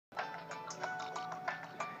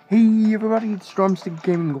Hey everybody, it's Drumstick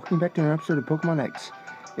Gaming. Welcome back to an episode of Pokemon X.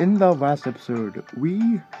 In the last episode,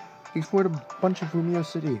 we explored a bunch of Rumio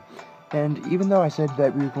City. And even though I said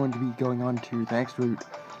that we were going to be going on to the next route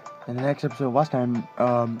in the next episode last time,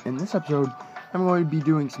 in this episode, I'm going to be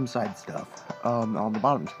doing some side stuff, on the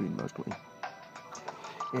bottom screen mostly.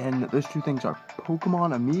 And those two things are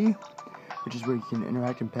Pokemon-Amie, which is where you can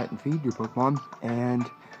interact and pet and feed your Pokemon,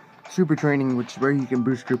 and Super Training, which is where you can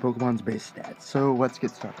boost your Pokemon's base stats. So let's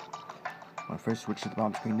get started. I'll first switch to the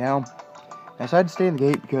bottom screen now. I decided to stay in the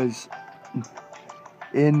gate because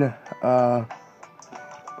in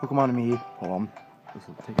Pokemon-Amie, hold on, this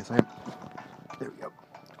will take a second. There we go.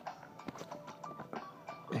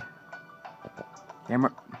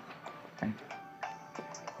 Camera.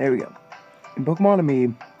 There we go. In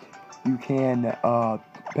Pokemon-Amie, you can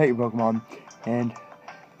pet your Pokemon, and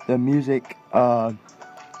the music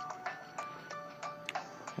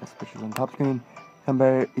especially on the top screen.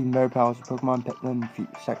 Even better powers of Pokemon, pet them, feed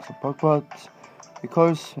stacks of Pokeballs. Get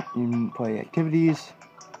close, you can play activities.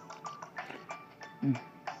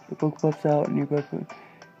 The Pokeballs out, new Pokemon.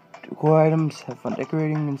 Core items, have fun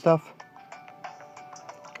decorating and stuff.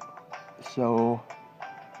 So,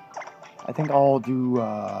 I think I'll do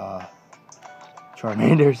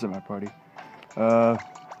Charmanders in my party. I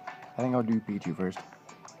think I'll do Pikachu first.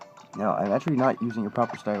 Now, I'm actually not using a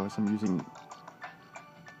proper stylus, I'm using,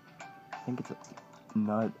 I think it's a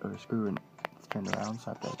nut or a screw and it's turned around,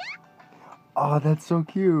 so I have to, oh, that's so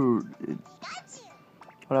cute.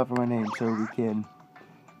 Hold out for my name so we can,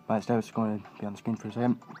 my stylus is going to be on the screen for a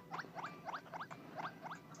second.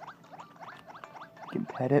 You can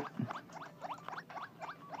pet it.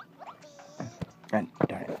 And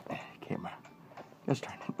darn it, camera. Just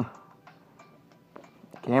turn it.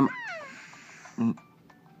 Camera.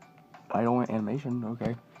 I don't want animation,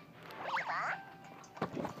 okay.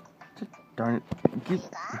 Just darn it.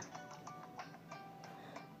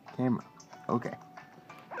 Camera. Okay.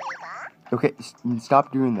 Okay,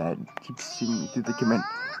 stop doing that. Keep seeing me through the comment.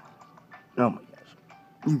 Oh my gosh.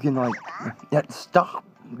 You can like, yeah, stop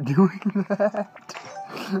doing that.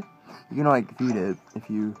 You can like feed it if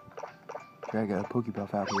you drag a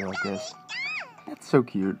Pokebuff out here like this. That's so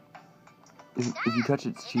cute. If you touch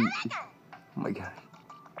its cheek, oh my god.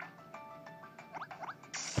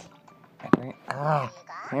 Ah,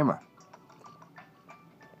 camera.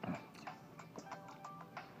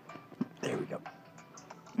 There we go.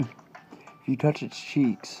 If you touch its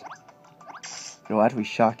cheeks, it'll actually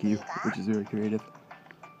shock you, which is very creative.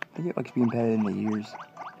 I think it likes being petted in the ears.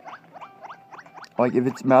 Like if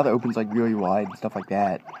its mouth opens like really wide and stuff like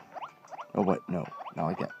that. Oh what? No, not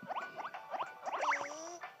like that.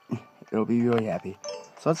 It'll be really happy.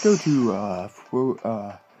 So let's go to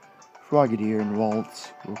Frogadier and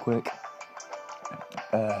Waltz real quick.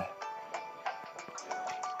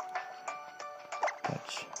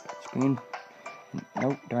 Touch screen.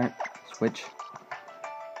 Nope, darn it. Switch.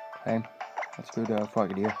 Okay, let's go to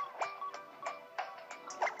Frogadier.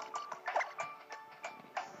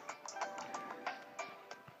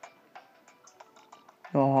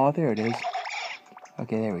 Oh, there it is.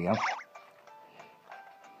 Okay, there we go.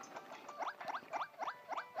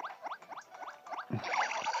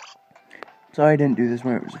 Sorry I didn't do this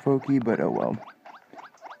when it was a Foki, but oh well.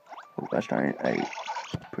 Oh gosh darn it, I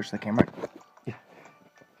pushed the camera. Yeah.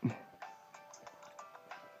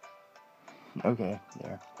 Okay,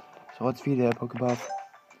 there. So let's feed a Pokebuff.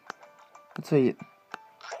 Let's say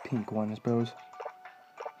pink one, I suppose.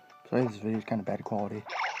 Sorry, this video is kind of bad quality.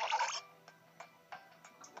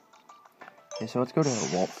 Okay, so let's go to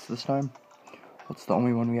Waltz this time. That's the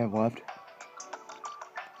only one we have left.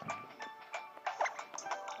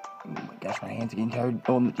 Oh my gosh, my hands are getting tired.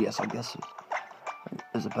 Oh, yes, I guess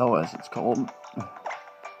Isabella, as it's called.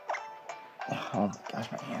 Oh my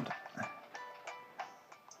gosh, my hand.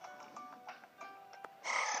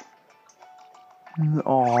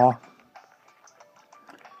 Aww.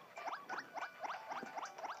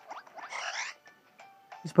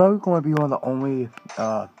 It's probably going to be one of the only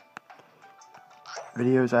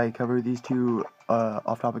videos I cover these two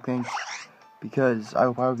off-topic things, because I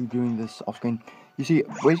will probably be doing this off-screen. You see,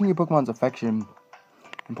 raising your Pokemon's affection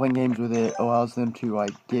and playing games with it allows them to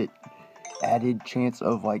like get added chance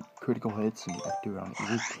of like critical hits, and I have to do it on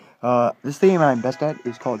easy. This thing I'm best at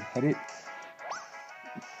is called Head It.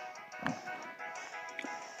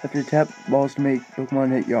 After tap balls to make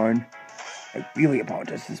Pokemon hit yarn. I really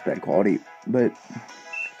apologize for this bad quality, but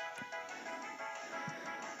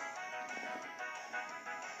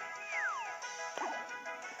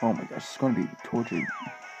oh my gosh, it's going to be tortured.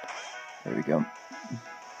 There we go.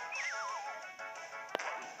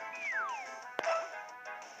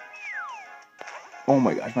 Oh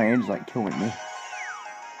my gosh, my hand is like killing me.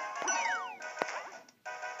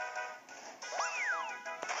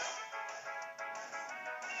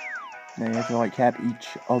 Now you have to like tap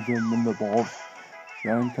each of them when the ball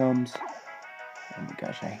round comes. Oh my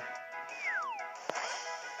gosh,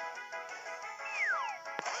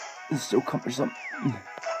 this is so cumbersome.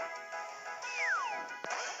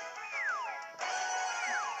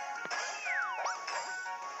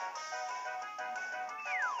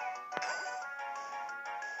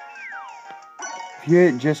 If you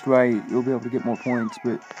hit it just right, you'll be able to get more points,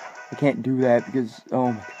 but I can't do that because,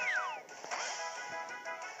 oh my gosh.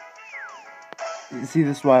 See,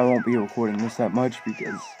 this is why I won't be recording this that much,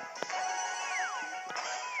 because,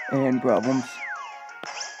 and problems.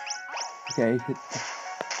 Okay,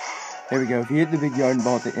 there we go. If you hit the big garden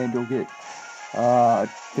ball at the end, you'll get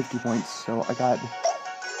 50 points. So I got a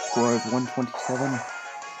score of 127. I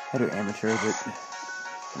had an amateur, but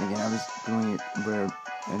again, I was doing it where,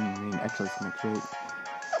 actually, it's next rate.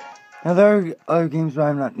 Now, there are other games, but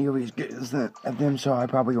I'm not nearly as good as them, so I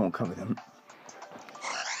probably won't cover them.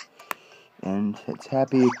 And it's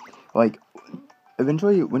happy, like,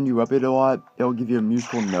 eventually, when you rub it a lot, it'll give you a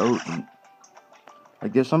musical note. And,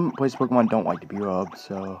 like, there's some places Pokemon don't like to be rubbed,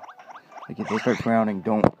 so, like, if they start frowning,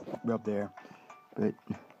 don't rub there. But,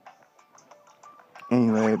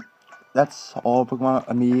 anyway, that's all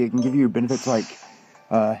Pokemon-Amie. It can give you benefits like,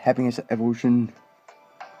 happiness evolution,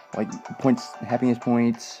 like, points, happiness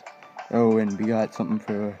points. Oh, and we got something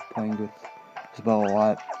for playing with Isabelle a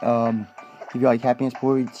lot. Give you like happiness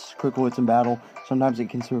points, critical hits in battle. Sometimes it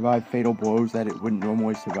can survive fatal blows that it wouldn't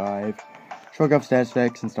normally survive. Shrug off status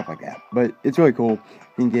effects and stuff like that. But it's really cool.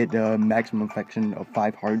 You can get maximum affection of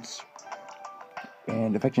 5 hearts.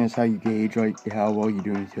 And affection is how you gauge like how well you're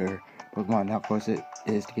doing with your Pokemon and how close it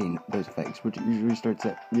is to gain those effects, which usually starts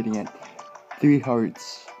at getting at 3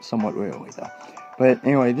 hearts somewhat rarely though. But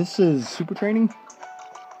anyway, this is Super Training.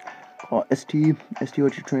 Called ST lets you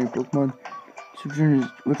train Pokemon. Super Training is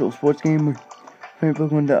a virtual sports game where training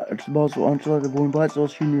Pokemon to the balls will launch like the bowling blast, all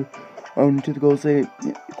shooting your own to the goal. Say,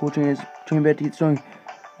 cool trainers, train back to get strong.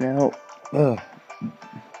 Now,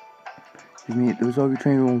 excuse me, those all your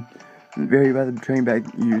training will vary by the training bag.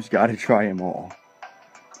 You just gotta try them all.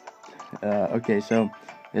 Okay, so,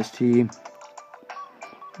 ST.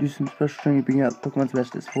 Do some special training, bring out Pokemon's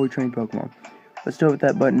best as fully trained Pokemon. Let's start with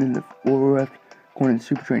that button in the lower left corner, the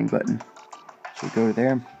Super Training button. So go to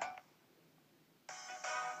there.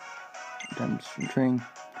 Done some training.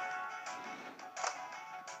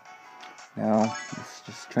 Now, this is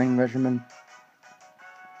just training regimen.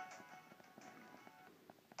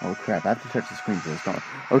 Oh crap, I have to touch the screen for this, don't I?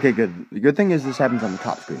 Okay, good. The good thing is this happens on the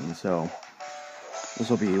top screen, so this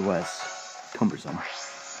will be less cumbersome.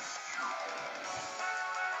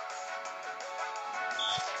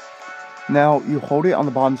 Now, you hold it on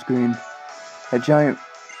the bottom screen. That giant,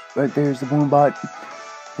 right there's the boom bot.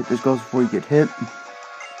 Hit those goals before you get hit.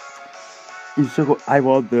 You circle, I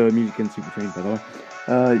love the music in Super Training, by the way.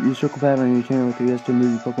 You circle pad on your channel with the S to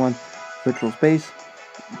move your Pokemon virtual space.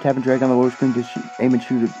 Tap and drag on the lower screen to aim and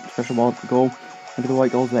shoot a special ball at the goal. Enter the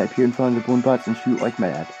white goals that appear in front of the balloon bots and shoot like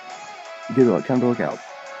mad. Good luck, time to look out.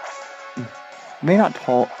 You may not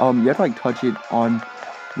you have to like touch it on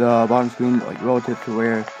the bottom screen, like relative to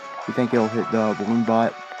where you think it'll hit the balloon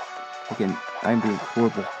bot. Again, I'm doing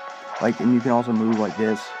horrible. Like, and you can also move like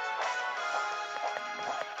this.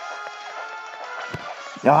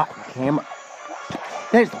 Ah, camera.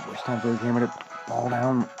 There's the worst time for the camera to fall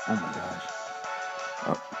down. Oh my gosh.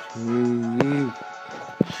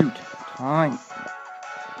 Okay. Shoot. Time.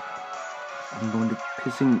 I'm going to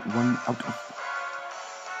pissing one out of.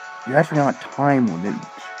 You're actually not time limit.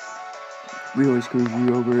 Really screws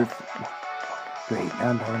you over if. Great, now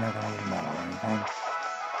I'm probably not going to get a medal or anything.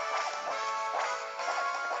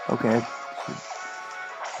 Okay.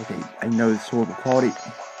 Okay, I know it's horrible quality.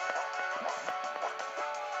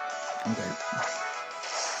 Okay.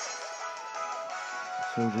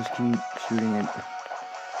 So just keep shooting it.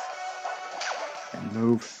 And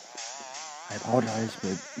move. I apologize,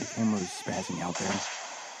 but the camera is spazzing out there.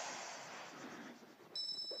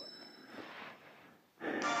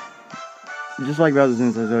 Just like Bowser's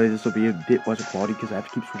Inside, this will be a bit less quality because I have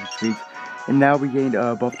to keep switching screens. And now we gained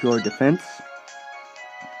a buff to our defense.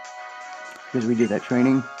 Because we did that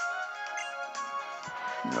training.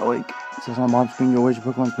 You know, like, it says on the bottom screen, you always your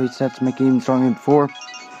Pokemon's base stats to make it even stronger than before.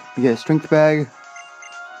 You get a strength bag.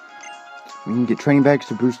 We can get training bags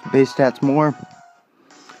to boost the base stats more.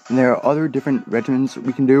 And there are other different regimens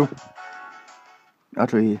we can do.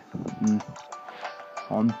 Actually,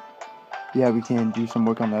 yeah, we can do some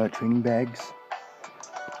work on the training bags.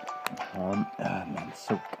 Man, it's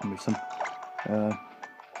so cumbersome.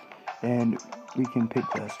 And we can pick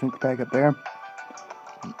the strength bag up there.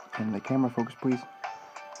 Can the camera focus, please?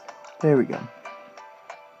 There we go.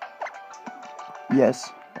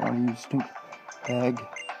 Yes, I want to use strength bag.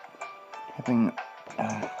 Having,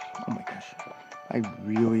 oh my gosh. I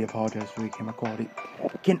really apologize for the camera quality.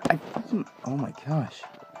 Can I fucking, oh my gosh.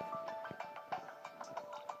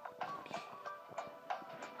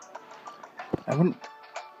 I wouldn't,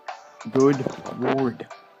 good lord.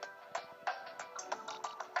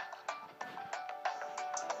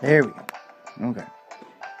 There we go. Okay.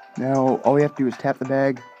 Now, all we have to do is tap the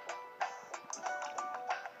bag.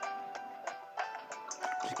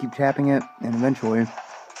 Just keep tapping it, and eventually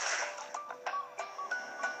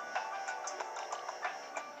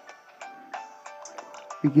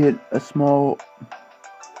we get a small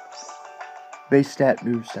base stat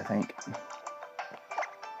boost, I think.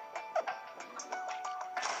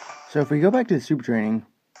 So if we go back to the super training,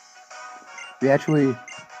 we actually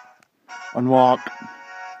unlock.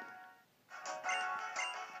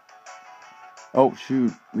 Oh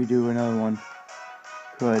shoot, we do another one.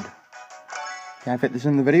 Good. Can I fit this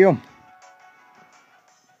in the video?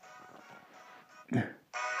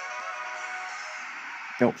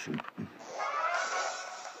 Oh shoot.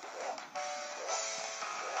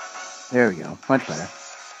 There we go. Much better.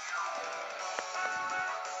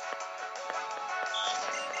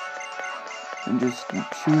 And just keep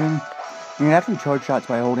shooting. You can actually charge shots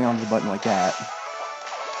by holding onto the button like that.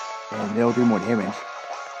 And they'll do more damage.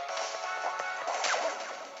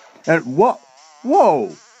 And whoa!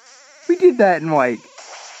 Whoa! We did that in like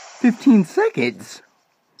 15 seconds!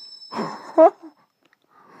 Whoa,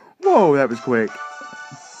 that was quick.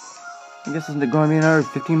 I guess it's going to be another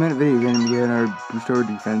 15-minute video. We're going to get our booster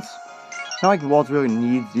defense. It's not like the Waltz really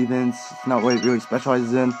needs defense. It's not what it really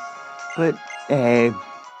specializes in. But, hey.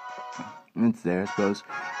 It's there, I suppose.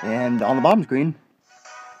 And on the bottom screen,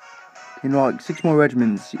 you know, like 6 more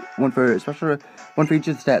regiments. One for each of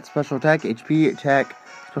the stats: special attack, HP, attack,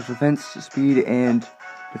 special defense, speed, and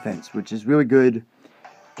defense, which is really good.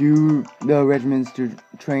 Do the regiments to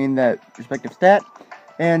train that respective stat.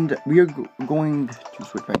 And we are going to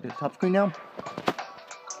switch back to the top screen now.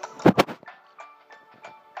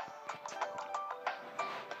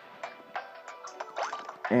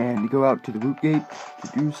 And go out to the root gate to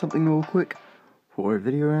do something real quick before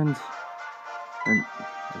video ends. And,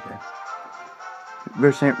 okay.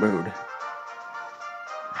 Versant Road.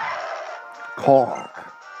 Car.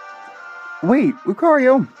 Wait,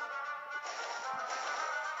 Lucario!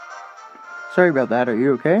 Sorry about that, are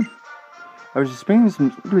you okay? I was just doing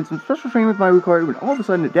some special training with my Lucario when all of a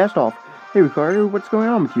sudden it dashed off. Hey Lucario, what's going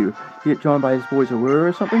on with you? Did you get drawn by his boy's allure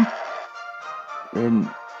or something? And,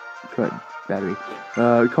 good. Battery.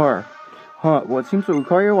 Car. Huh, well it seems that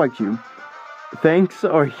Lucario liked you. Thanks,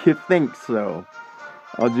 or you think so?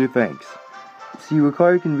 I'll do thanks. See,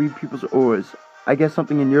 Lucario can read people's auras. I guess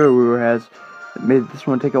something in your aura has made this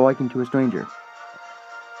one take a liking to a stranger.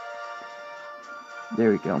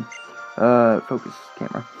 There we go. Focus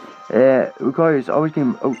camera. Lucario's always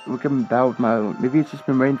become bow with my own. Maybe it's just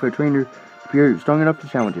been waiting for a trainer to appear strong enough to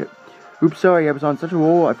challenge it. Oops, sorry, I was on such a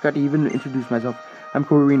roll, I forgot to even introduce myself. I'm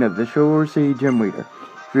Corina, the Shore City Gym Leader.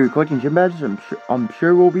 If you're collecting gym badges, I'm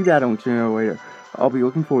sure we'll be battling sooner or later. I'll be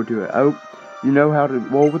looking forward to it. I hope you know how to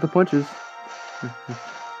roll with the punches.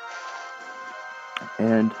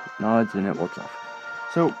 And nods and it walks off.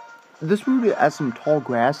 So, this route has some tall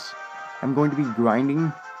grass. I'm going to be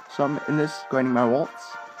grinding some in this, grinding my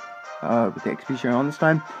waltz. With the XP share on this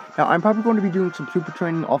time. Now, I'm probably going to be doing some super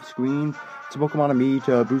training off screen. Some Pokemon-Amie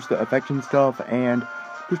to boost the affection stuff and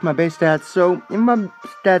boost my base stats. So, my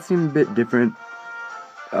stats seem a bit different.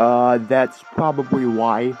 That's probably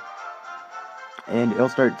why. And it'll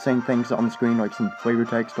start saying things on the screen, like some flavor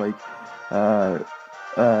text, like,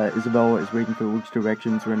 Isabella is waiting for Luke's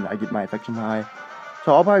directions when I get my affection high.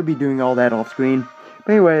 So I'll probably be doing all that off screen.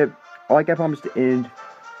 But anyway, like I promised to end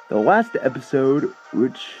the last episode,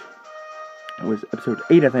 which was episode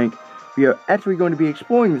 8, I think, we are actually going to be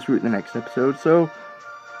exploring this route in the next episode, so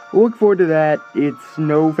look forward to that. It's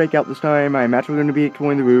no fake out this time. I'm actually going to be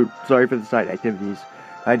exploring the route. Sorry for the side activities.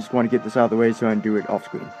 I just want to get this out of the way so I can do it off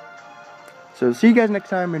screen. So see you guys next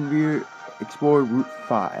time when we explore Route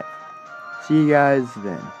 5. See you guys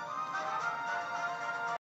then.